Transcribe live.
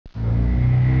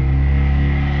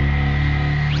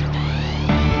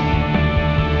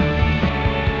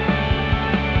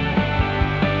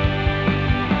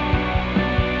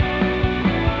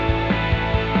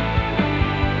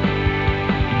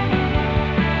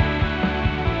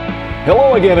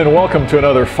Hello again and welcome to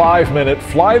another 5-minute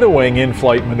Fly the Wing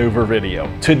in-flight maneuver video.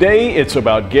 Today it's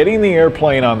about getting the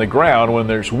airplane on the ground when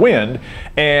there's wind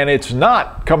and it's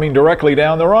not coming directly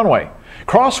down the runway.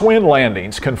 Crosswind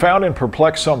landings confound and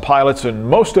perplex some pilots, and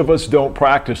most of us don't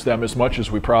practice them as much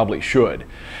as we probably should.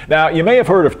 Now, you may have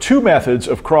heard of two methods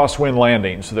of crosswind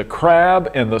landings, the crab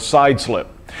and the sideslip.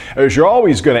 As you're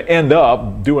always going to end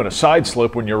up doing a side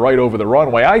slip when you're right over the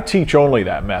runway, I teach only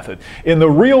that method. In the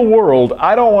real world,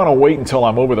 I don't want to wait until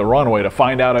I'm over the runway to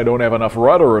find out I don't have enough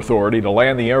rudder authority to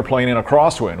land the airplane in a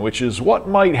crosswind, which is what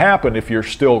might happen if you're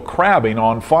still crabbing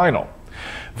on final.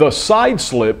 The side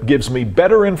slip gives me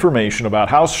better information about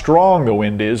how strong the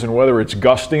wind is and whether it's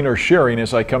gusting or shearing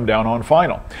as I come down on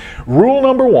final. Rule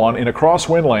number one in a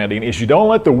crosswind landing is you don't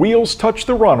let the wheels touch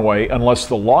the runway unless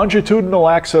the longitudinal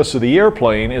axis of the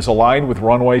airplane is aligned with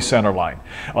runway centerline.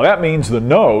 Well, that means the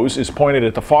nose is pointed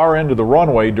at the far end of the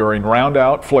runway during round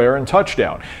out, flare, and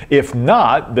touchdown. If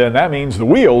not, then that means the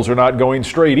wheels are not going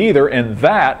straight either, and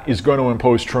that is going to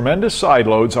impose tremendous side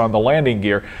loads on the landing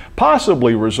gear,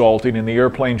 possibly resulting in the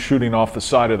airplane shooting off the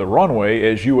side of the runway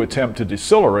as you attempt to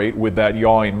decelerate with that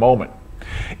yawing moment.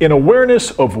 An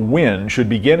awareness of wind should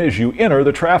begin as you enter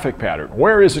the traffic pattern.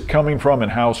 Where is it coming from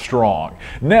and how strong?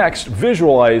 Next,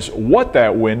 visualize what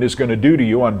that wind is going to do to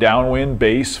you on downwind,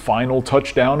 base, final,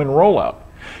 touchdown, and rollout.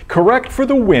 Correct for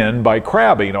the wind by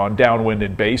crabbing on downwind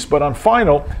and base, but on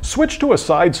final, switch to a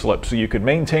side slip so you can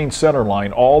maintain center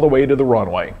line all the way to the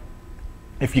runway.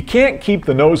 If you can't keep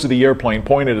the nose of the airplane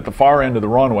pointed at the far end of the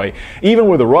runway, even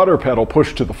with the rudder pedal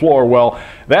pushed to the floor, well,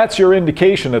 that's your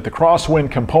indication that the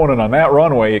crosswind component on that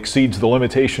runway exceeds the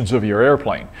limitations of your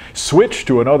airplane. Switch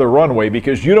to another runway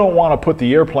because you don't want to put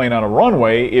the airplane on a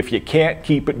runway if you can't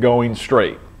keep it going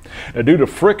straight. Now, due to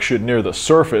friction near the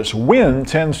surface, wind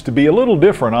tends to be a little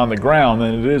different on the ground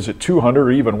than it is at 200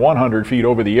 or even 100 feet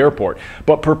over the airport.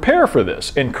 But prepare for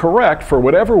this and correct for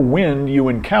whatever wind you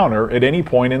encounter at any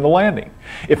point in the landing.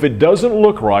 If it doesn't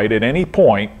look right at any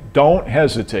point, don't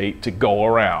hesitate to go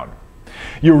around.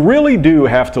 You really do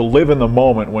have to live in the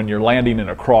moment when you're landing in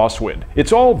a crosswind.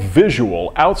 It's all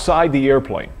visual outside the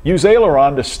airplane. Use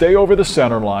aileron to stay over the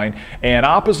center line and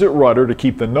opposite rudder to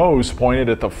keep the nose pointed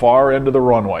at the far end of the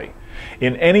runway.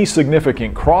 In any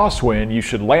significant crosswind, you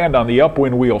should land on the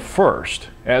upwind wheel first.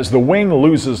 As the wing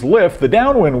loses lift, the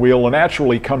downwind wheel will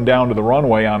naturally come down to the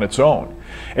runway on its own.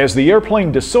 As the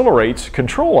airplane decelerates,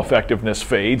 control effectiveness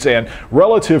fades, and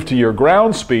relative to your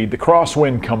ground speed, the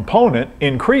crosswind component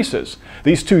increases.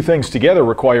 These two things together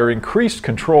require increased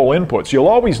control inputs. You'll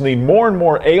always need more and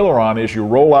more aileron as you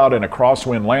roll out in a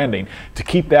crosswind landing to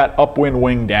keep that upwind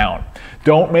wing down.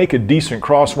 Don't make a decent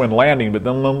crosswind landing but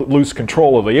then lose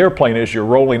control of the airplane as you're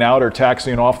rolling out or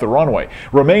taxiing off the runway.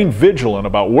 Remain vigilant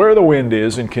about where the wind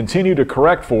is and continue to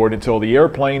correct for it until the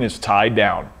airplane is tied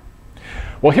down.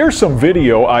 Well, here's some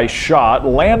video I shot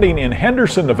landing in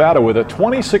Henderson, Nevada with a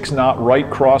 26-knot right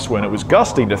crosswind. It was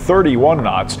gusting to 31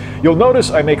 knots. You'll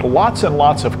notice I make lots and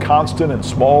lots of constant and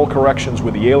small corrections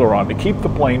with the aileron to keep the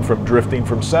plane from drifting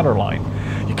from centerline.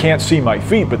 You can't see my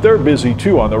feet, but they're busy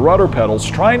too on the rudder pedals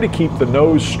trying to keep the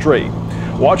nose straight.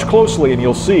 Watch closely and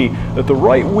you'll see that the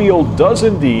right wheel does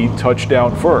indeed touch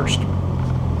down first.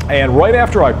 And right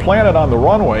after I plant it on the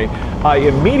runway, I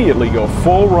immediately go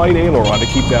full right aileron to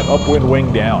keep that upwind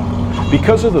wing down.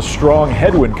 Because of the strong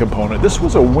headwind component, this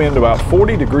was a wind about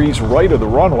 40 degrees right of the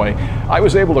runway. I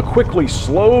was able to quickly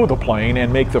slow the plane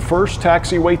and make the first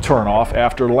taxiway turnoff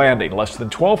after landing, less than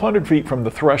 1,200 feet from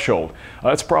the threshold.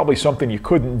 That's probably something you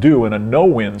couldn't do in a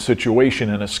no-wind situation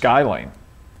in a skylane.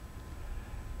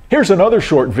 Here's another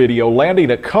short video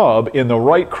landing a Cub in the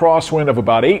right crosswind of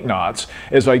about 8 knots.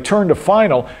 As I turn to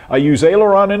final, I use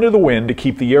aileron into the wind to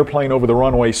keep the airplane over the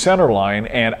runway center line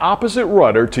and opposite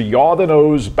rudder to yaw the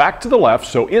nose back to the left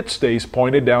so it stays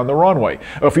pointed down the runway.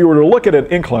 If you were to look at an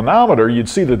inclinometer, you'd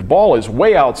see that the ball is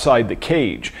way outside the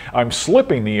cage. I'm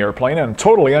slipping the airplane and I'm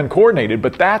totally uncoordinated,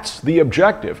 but that's the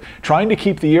objective, trying to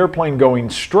keep the airplane going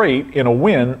straight in a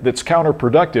wind that's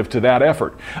counterproductive to that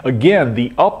effort. Again,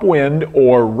 the upwind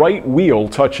or right wheel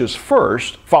touches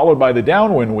first, followed by the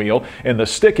downwind wheel, and the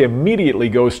stick immediately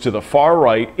goes to the far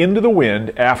right into the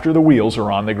wind after the wheels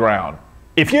are on the ground.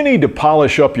 If you need to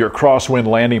polish up your crosswind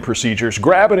landing procedures,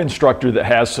 grab an instructor that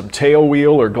has some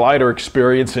tailwheel or glider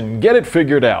experience and get it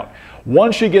figured out.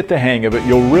 Once you get the hang of it,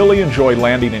 you'll really enjoy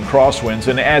landing in crosswinds,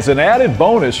 and as an added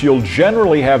bonus, you'll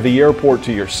generally have the airport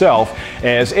to yourself,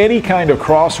 as any kind of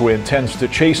crosswind tends to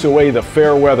chase away the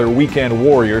fair weather weekend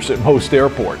warriors at most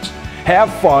airports.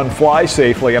 Have fun, fly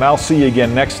safely, and I'll see you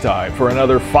again next time for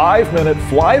another 5-minute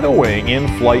Fly the Wing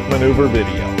in-flight maneuver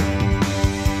video.